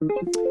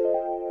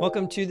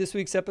Welcome to this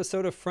week's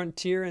episode of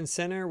Frontier and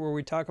Center, where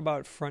we talk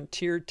about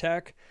frontier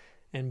tech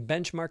and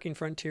benchmarking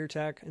frontier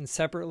tech, and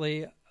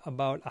separately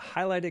about a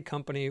highlighted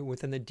company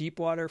within the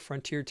Deepwater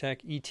Frontier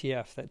Tech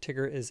ETF. That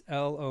ticker is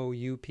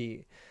LOUP.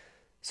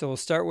 So we'll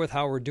start with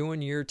how we're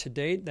doing year to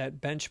date,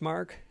 that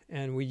benchmark,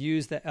 and we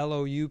use the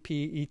LOUP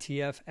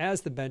ETF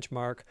as the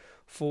benchmark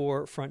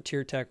for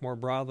frontier tech more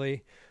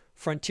broadly.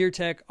 Frontier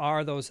tech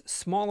are those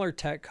smaller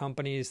tech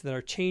companies that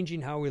are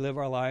changing how we live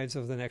our lives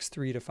over the next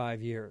 3 to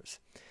 5 years.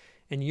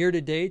 And year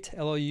to date,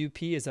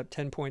 LOUP is up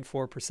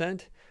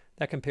 10.4%.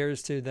 That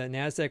compares to the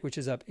NASDAQ, which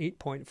is up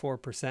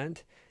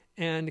 8.4%.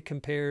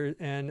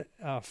 And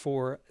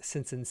for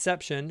since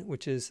inception,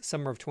 which is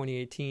summer of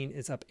 2018,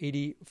 is up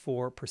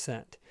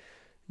 84%.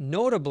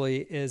 Notably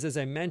is, as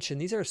I mentioned,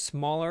 these are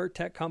smaller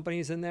tech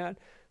companies in that.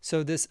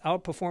 So this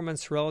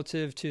outperformance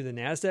relative to the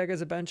NASDAQ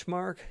as a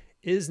benchmark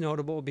is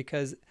notable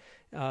because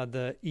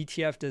the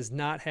ETF does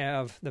not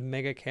have the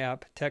mega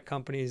cap tech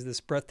companies.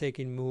 This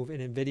breathtaking move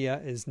in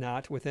NVIDIA is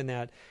not within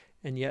that,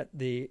 and yet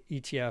the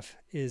ETF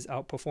is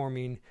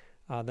outperforming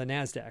the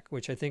NASDAQ,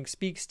 which I think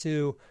speaks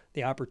to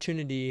the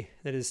opportunity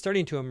that is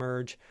starting to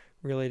emerge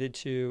related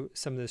to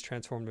some of this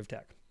transformative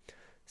tech.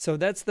 So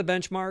that's the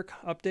benchmark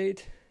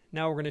update.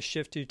 Now we're going to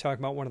shift to talk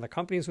about one of the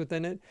companies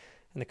within it,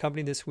 and the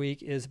company this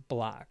week is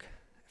Block.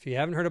 If you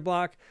haven't heard of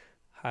Block,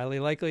 highly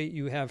likely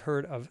you have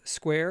heard of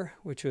Square,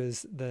 which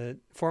was the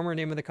former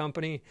name of the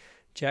company.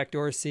 Jack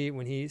Dorsey,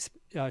 when he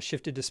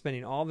shifted to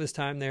spending all of his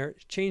time there,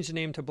 changed the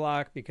name to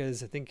Block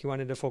because I think he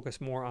wanted to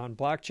focus more on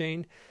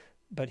blockchain.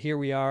 But here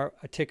we are,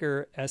 a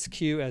ticker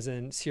SQ as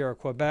in Sierra,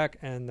 Quebec,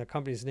 and the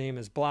company's name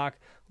is Block.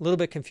 A little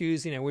bit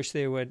confusing. I wish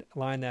they would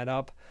line that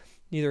up.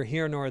 Neither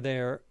here nor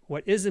there.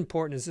 What is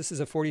important is this is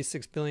a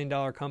 $46 billion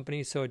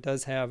company, so it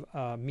does have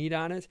meat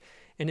on it,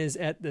 and is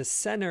at the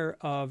center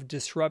of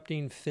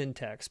disrupting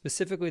fintech,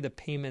 specifically the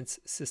payments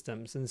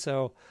systems. And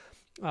so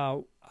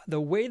the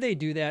way they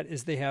do that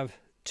is they have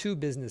two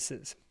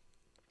businesses.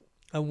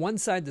 On one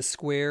side, the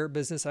Square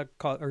business, I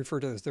refer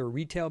to as their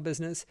retail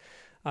business.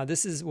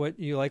 This is what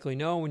you likely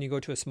know when you go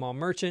to a small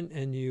merchant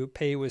and you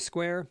pay with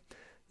Square.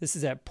 This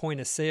is at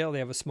point of sale. They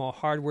have a small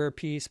hardware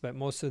piece, but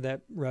most of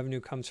that revenue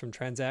comes from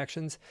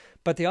transactions.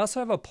 But they also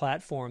have a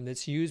platform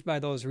that's used by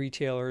those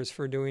retailers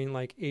for doing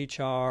like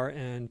HR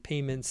and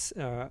payments,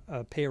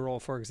 payroll,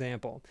 for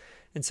example.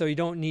 And so you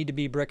don't need to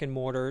be brick and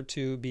mortar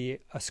to be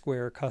a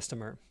Square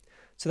customer.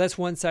 So that's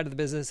one side of the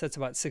business. That's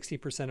about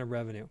 60% of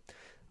revenue.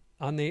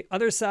 On the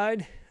other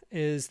side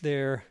is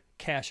their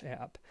Cash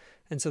App.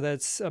 And so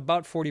that's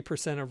about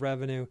 40% of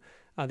revenue.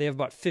 They have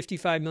about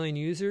 55 million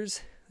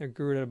users. They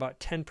grew at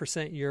about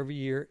 10% year over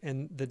year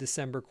in the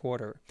December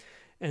quarter.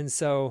 And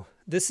so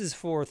this is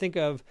for, think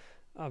of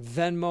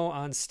Venmo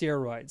on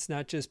steroids,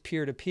 not just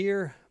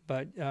peer-to-peer,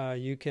 but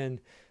you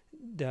can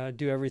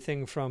do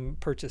everything from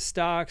purchase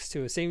stocks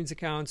to a savings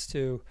accounts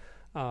to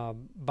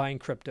buying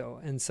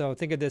crypto. And so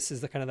think of this as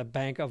the kind of the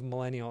bank of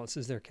millennials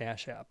is their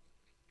Cash App.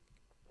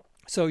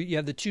 So you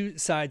have the two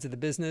sides of the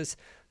business,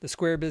 the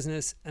Square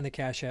business and the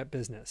Cash App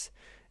business.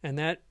 And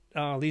that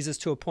leads us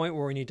to a point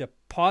where we need to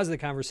pause the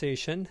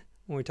conversation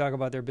when we talk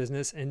about their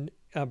business and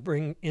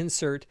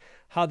insert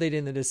how they did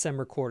in the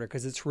December quarter,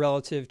 because it's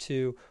relative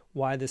to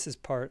why this is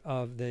part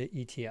of the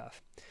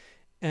ETF.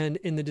 And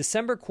in the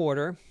December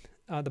quarter,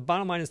 the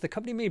bottom line is the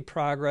company made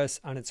progress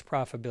on its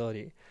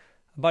profitability.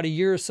 About a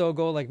year or so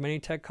ago, like many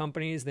tech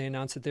companies, they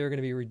announced that they were going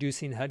to be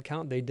reducing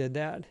headcount. They did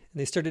that. And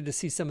they started to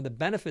see some of the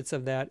benefits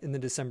of that in the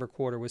December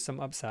quarter with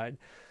some upside.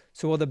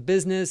 So while the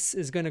business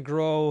is going to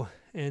grow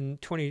in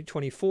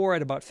 2024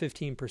 at about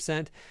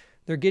 15%,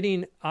 they're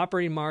getting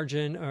operating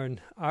margin or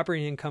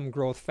operating income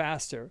growth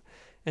faster.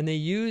 And they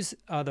use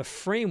the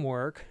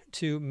framework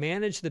to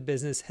manage the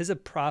business as a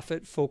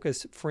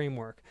profit-focused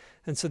framework.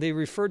 And so they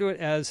refer to it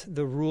as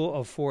the Rule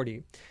of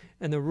 40.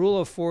 And the Rule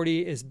of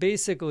 40 is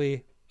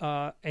basically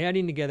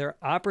adding together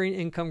operating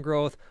income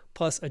growth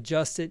plus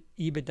adjusted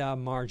EBITDA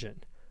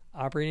margin.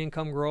 Operating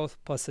income growth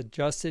plus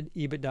adjusted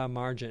EBITDA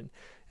margin.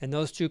 And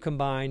those two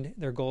combined,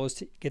 their goal is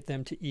to get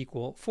them to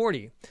equal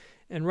 40.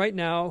 And right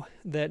now,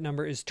 that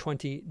number is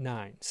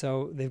 29.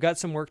 So they've got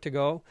some work to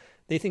go.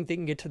 They think they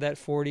can get to that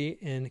 40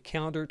 in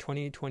calendar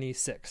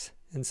 2026.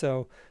 And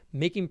so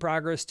making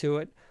progress to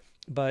it,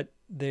 but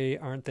they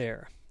aren't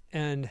there.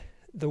 And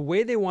the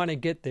way they want to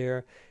get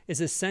there is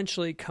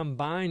essentially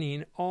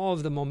combining all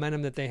of the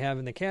momentum that they have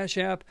in the Cash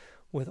App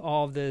with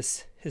all of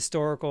this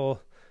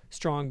historical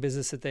strong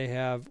business that they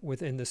have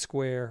within the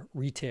Square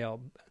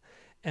retail.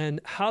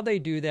 And how they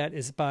do that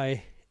is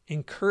by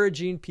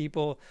encouraging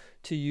people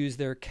to use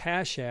their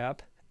Cash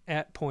App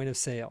at point of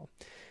sale.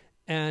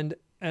 And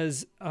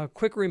as a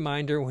quick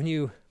reminder, when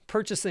you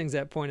purchase things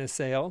at point of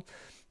sale,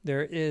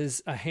 there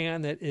is a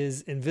hand that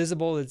is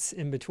invisible. It's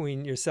in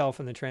between yourself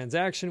and the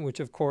transaction, which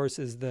of course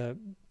is the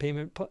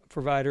payment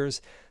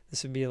providers.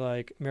 This would be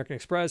like American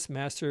Express,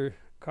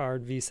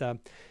 MasterCard, Visa.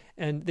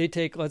 And they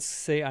take, let's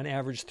say on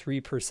average,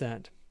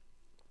 3%.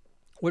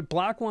 What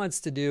Block wants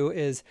to do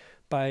is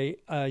by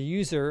a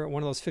user,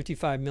 one of those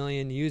 55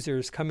 million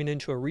users coming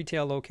into a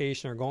retail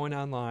location or going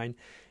online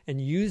and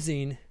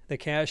using the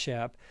Cash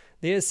App,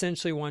 they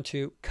essentially want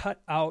to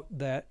cut out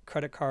that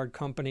credit card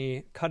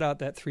company, cut out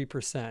that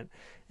 3%,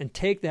 and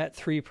take that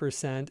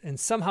 3% and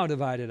somehow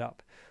divide it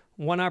up.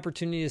 One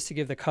opportunity is to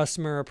give the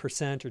customer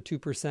 1% or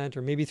 2%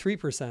 or maybe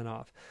 3%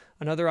 off.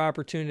 Another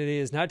opportunity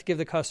is not to give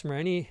the customer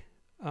any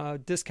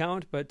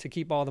discount, but to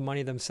keep all the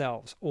money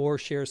themselves or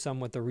share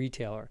some with the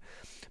retailer.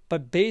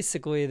 But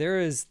basically, there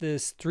is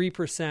this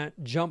 3%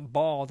 jump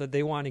ball that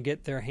they want to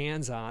get their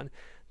hands on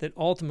that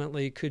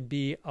ultimately could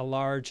be a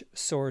large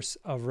source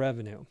of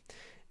revenue.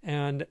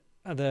 And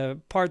the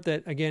part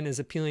that, again, is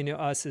appealing to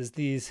us is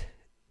these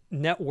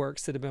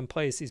networks that have been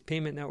placed, these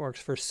payment networks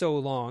for so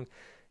long,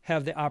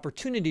 have the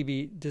opportunity to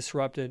be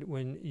disrupted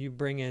when you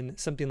bring in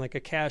something like a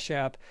Cash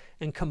App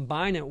and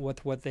combine it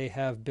with what they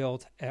have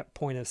built at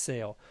point of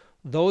sale.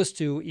 Those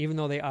two, even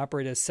though they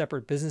operate as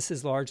separate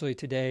businesses largely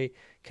today,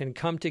 can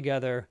come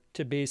together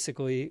to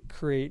basically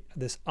create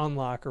this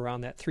unlock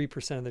around that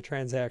 3% of the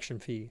transaction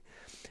fee.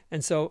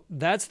 And so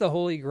that's the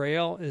holy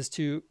grail, is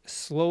to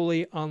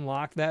slowly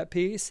unlock that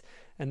piece,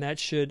 and that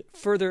should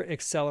further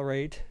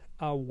accelerate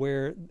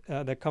where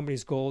the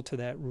company's goal to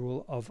that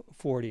rule of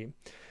 40.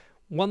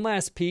 One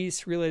last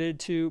piece related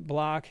to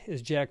Block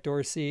is Jack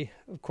Dorsey.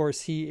 Of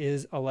course, he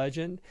is a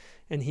legend,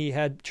 and he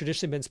had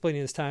traditionally been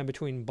splitting his time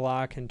between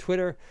Block and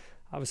Twitter.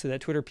 Obviously,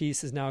 that Twitter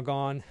piece is now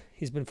gone.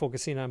 He's been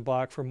focusing on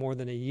Block for more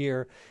than a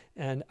year,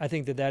 and I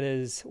think that that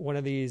is one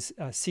of these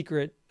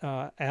secret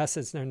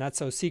assets. No, not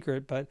so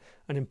secret, but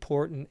an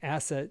important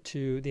asset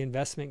to the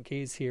investment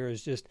case here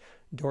is just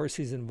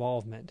Dorsey's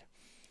involvement.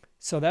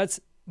 So that's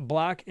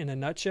Block in a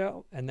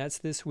nutshell, and that's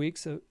this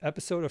week's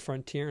episode of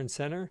Frontier and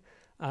Center.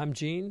 I'm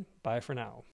Gene. Bye for now.